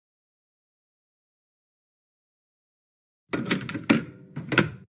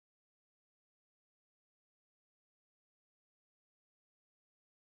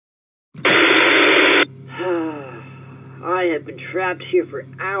I have been trapped here for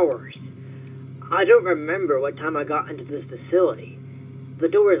hours. I don't remember what time I got into this facility. The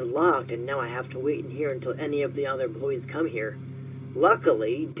door is locked, and now I have to wait in here until any of the other employees come here.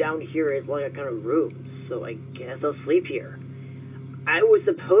 Luckily, down here is like a kind of room, so I guess I'll sleep here. I was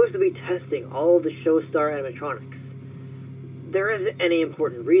supposed to be testing all of the Showstar animatronics. There isn't any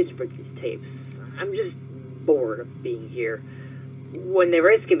important reason for these tapes. I'm just bored of being here. When they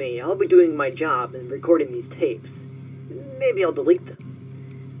rescue me, I'll be doing my job and recording these tapes. Maybe I'll delete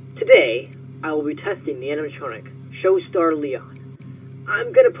them. Today, I will be testing the animatronic, Showstar Leon.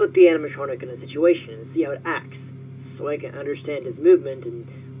 I'm gonna put the animatronic in a situation and see how it acts, so I can understand his movement and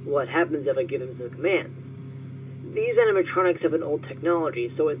what happens if I give him some commands. These animatronics have an old technology,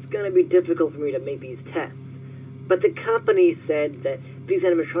 so it's gonna be difficult for me to make these tests. But the company said that these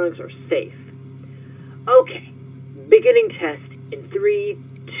animatronics are safe. Okay, beginning test in 3,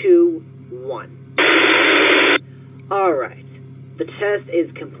 2, 1. Alright, the test is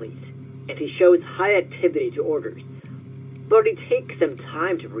complete, and he shows high activity to orders, but he takes some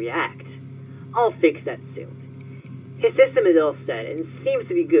time to react. I'll fix that soon. His system is all set and seems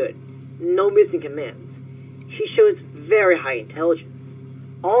to be good, no missing commands. He shows very high intelligence.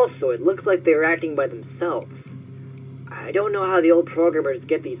 Also, it looks like they're acting by themselves. I don't know how the old programmers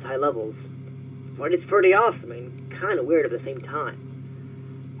get these high levels, but it's pretty awesome and kinda weird at the same time.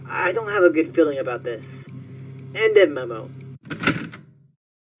 I don't have a good feeling about this. End of memo.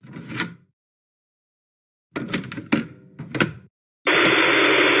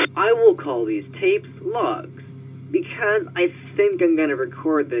 I will call these tapes logs, because I think I'm gonna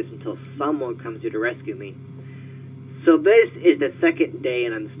record this until someone comes here to rescue me. So this is the second day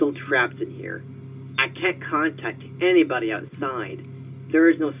and I'm still trapped in here. I can't contact anybody outside. There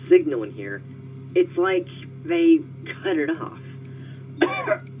is no signal in here. It's like they cut it off.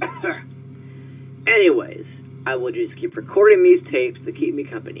 Anyways, I will just keep recording these tapes to keep me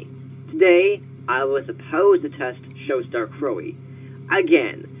company. Today, I was supposed to test Showstar Crowy.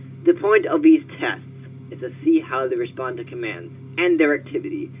 Again, the point of these tests is to see how they respond to commands and their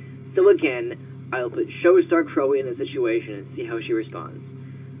activity. So again, I will put Showstar Crowy in a situation and see how she responds.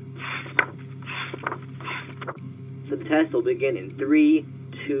 So the test will begin in 3,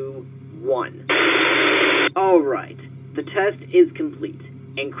 2, 1. Alright, the test is complete,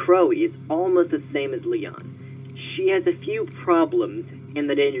 and Crowy is almost the same as Leon. She has a few problems in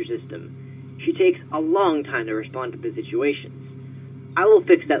the danger system. She takes a long time to respond to the situations. I will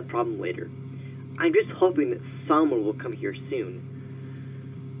fix that problem later. I'm just hoping that someone will come here soon.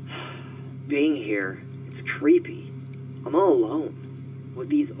 Being here, it's creepy. I'm all alone, with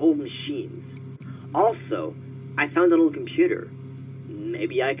these old machines. Also, I found a little computer.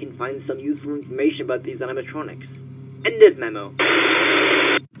 Maybe I can find some useful information about these animatronics. End of memo.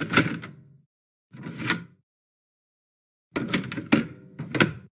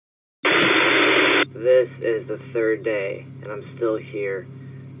 This is the third day, and I'm still here,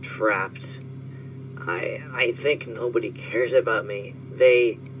 trapped. I think nobody cares about me.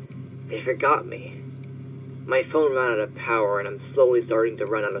 They forgot me. My phone ran out of power, and I'm slowly starting to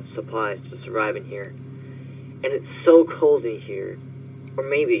run out of supplies to survive in here. And it's so cold in here. Or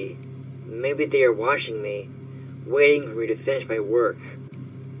maybe they are watching me, waiting for me to finish my work.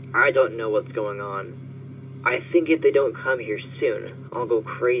 I don't know what's going on. I think if they don't come here soon, I'll go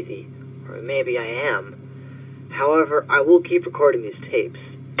crazy. Or maybe I am. However, I will keep recording these tapes.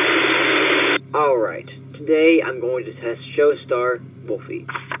 Alright, today I'm going to test Showstar Wolfie.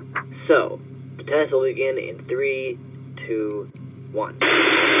 So, the test will begin in 3, 2, 1.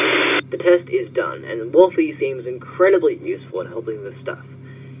 The test is done, and Wolfie seems incredibly useful in helping this stuff.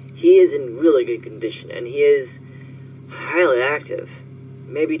 He is in really good condition, and he is highly active.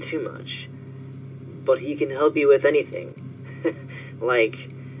 Maybe too much. But he can help you with anything. Like,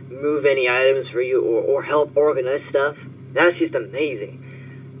 move any items for you, or help organize stuff. That's just amazing.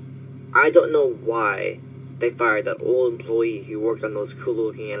 I don't know why they fired that old employee who worked on those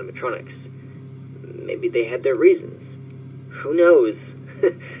cool-looking animatronics. Maybe they had their reasons. Who knows?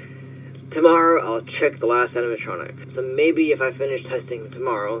 Tomorrow, I'll check the last animatronic. So maybe if I finish testing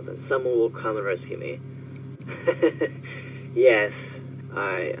tomorrow, then someone will come and rescue me. Yes,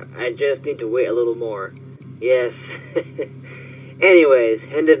 I just need to wait a little more. Yes. Anyways,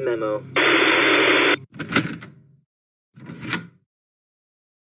 end of memo.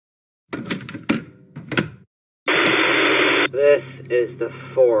 This is the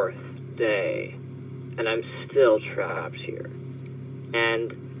 4th day, and I'm still trapped here.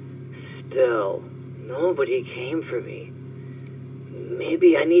 And still, nobody came for me.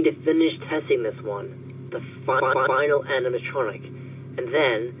 Maybe I need to finish testing this one, the final animatronic, and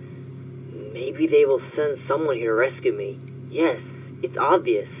then maybe they will send someone here to rescue me. Yes, it's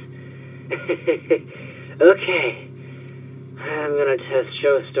obvious. Okay. I'm gonna test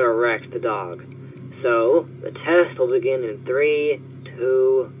Showstar Rex the dog. So, the test will begin in 3,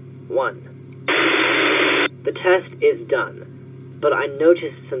 2, 1. The test is done, but I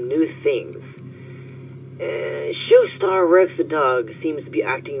noticed some new things. Showstar Rex the dog seems to be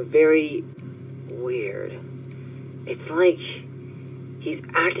acting very weird. It's like he's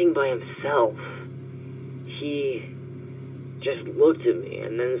acting by himself. He just looked at me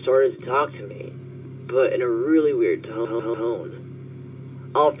and then started to talk to me, but in a really weird tone.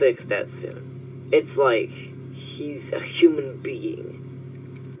 I'll fix that soon. It's like he's a human being.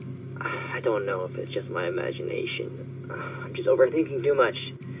 I don't know if it's just my imagination. I'm just overthinking too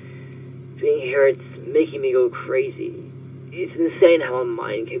much. Being here, it's making me go crazy. It's insane how a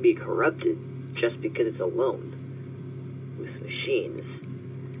mind can be corrupted just because it's alone with machines.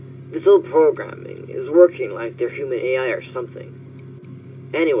 This old programming is working like they're human AI or something.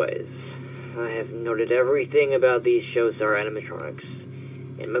 Anyways, I have noted everything about these Showstar animatronics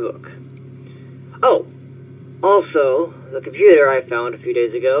in my book. Oh, also, the computer I found a few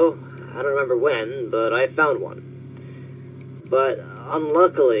days ago, I don't remember when, but I found one. But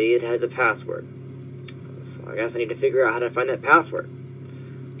unluckily, it has a password. So I guess I need to figure out how to find that password.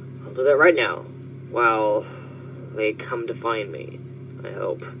 I'll do that right now, while they come to find me, I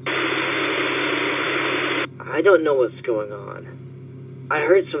hope. I don't know what's going on. I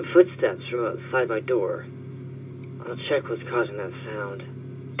heard some footsteps from outside my door. I'll check what's causing that sound.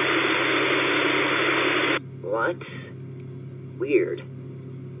 What? Weird.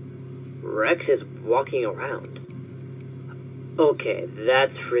 Rex is walking around. Okay,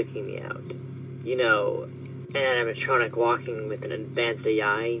 that's freaking me out. You know, an animatronic walking with an advanced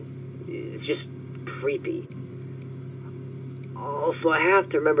AI is just creepy. Also, I have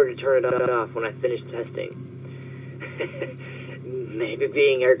to remember to turn it off when I finish testing. Maybe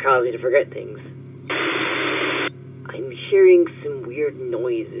being here caused me to forget things. I'm hearing some weird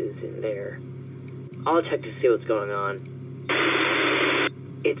noises in there. I'll check to see what's going on.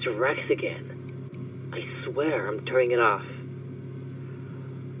 It's Rex again. I swear I'm turning it off.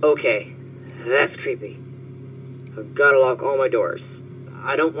 Okay, that's creepy. I've gotta lock all my doors.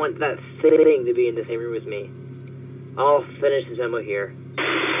 I don't want that thing to be in the same room as me. I'll finish this demo here.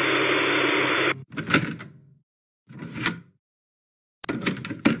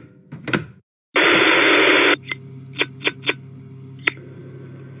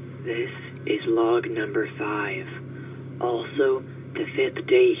 This is log number 5. Also, the 5th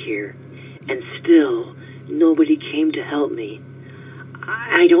day here. And still, nobody came to help me.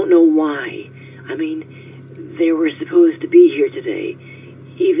 I don't know why. I mean, they were supposed to be here today,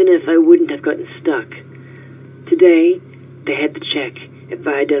 even if I wouldn't have gotten stuck. Today, they had to check if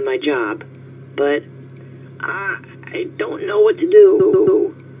I had done my job, but I don't know what to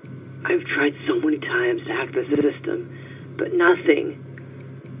do. I've tried so many times to hack the system, but nothing.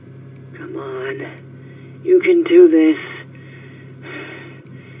 Come on, you can do this.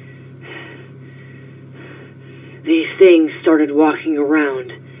 These things started walking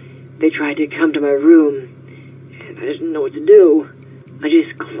around. They tried to come to my room, and I didn't know what to do. I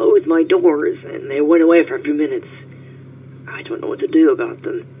just closed my doors, and they went away for a few minutes. I don't know what to do about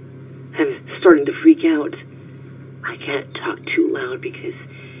them. I'm starting to freak out. I can't talk too loud because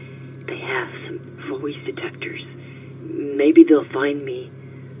they have some voice detectors. Maybe they'll find me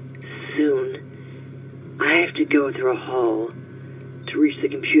soon. I have to go through a hall to reach the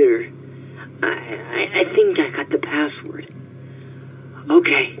computer. I think I got the password.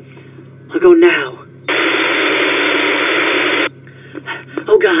 Okay, I'll go now.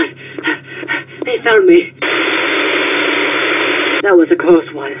 Oh God, they found me. That was a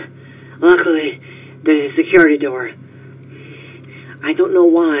close one. Luckily, there's a security door. I don't know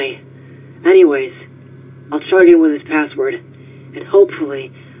why. Anyways, I'll try again with this password, and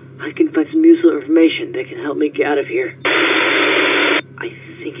hopefully I can find some useful information that can help me get out of here. I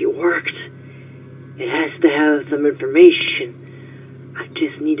think it worked. It has to have some information. I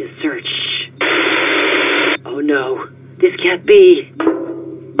just need to search. Oh no, this can't be.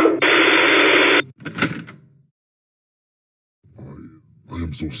 I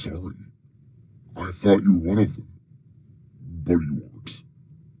am so sorry. I thought you were one of them. But you weren't.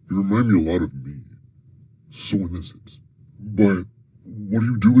 You remind me a lot of me. So innocent. But what are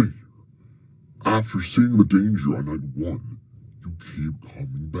you doing here? After seeing the danger on night 1, you keep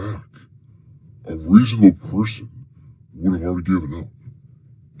coming back. A reasonable person would have already given up.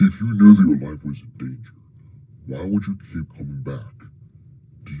 If you knew that your life was in danger, why would you keep coming back?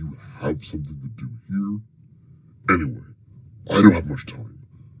 Do you have something to do here? Anyway, I don't have much time.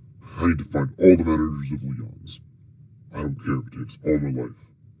 I need to find all the managers of Leon's. I don't care if it takes all my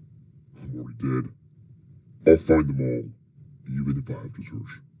life. I'm already dead. I'll find them all, even if I have to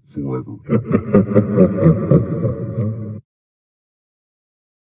search forever.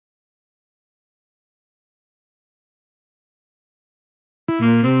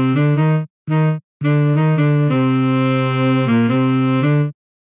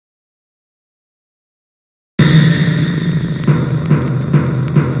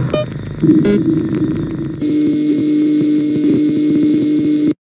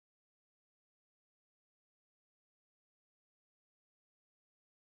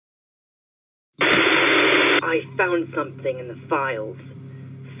 I found something in the files.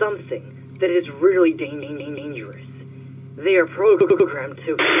 Something that is really dangerous. They are programmed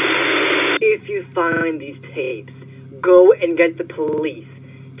to... If you find these tapes, go and get the police.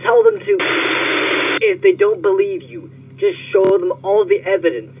 Tell them to... If they don't believe you, just show them all the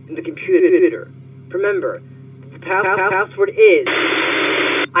evidence in the computer. Remember, the password is...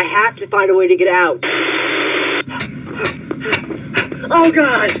 I have to find a way to get out. Oh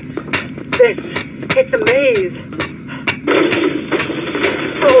God! It's a maze!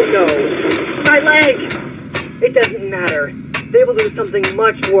 Oh no! My leg! It doesn't matter. They will do something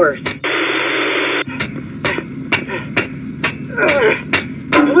much worse.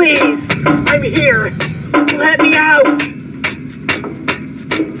 Please! I'm here! Let me out!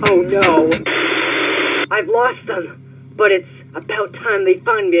 Oh no! I've lost them, but it's about time they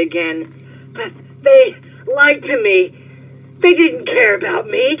find me again. But they lied to me! They didn't care about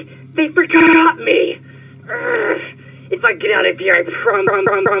me! They forgot me! If I get out of here, I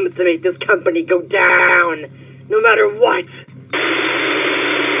promise to make this company go down! No matter what!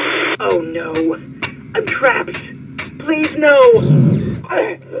 Oh no! I'm trapped! Please no!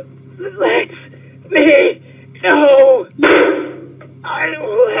 Let me go! I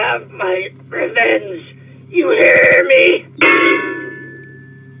will have my revenge! You hear me?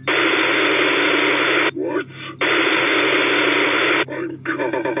 What? I'm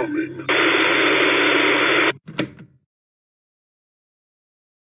coming.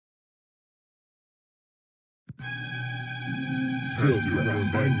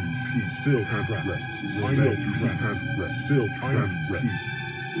 Still trapped. Still trapped. Still trapped. Still trapped.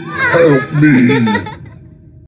 Help me!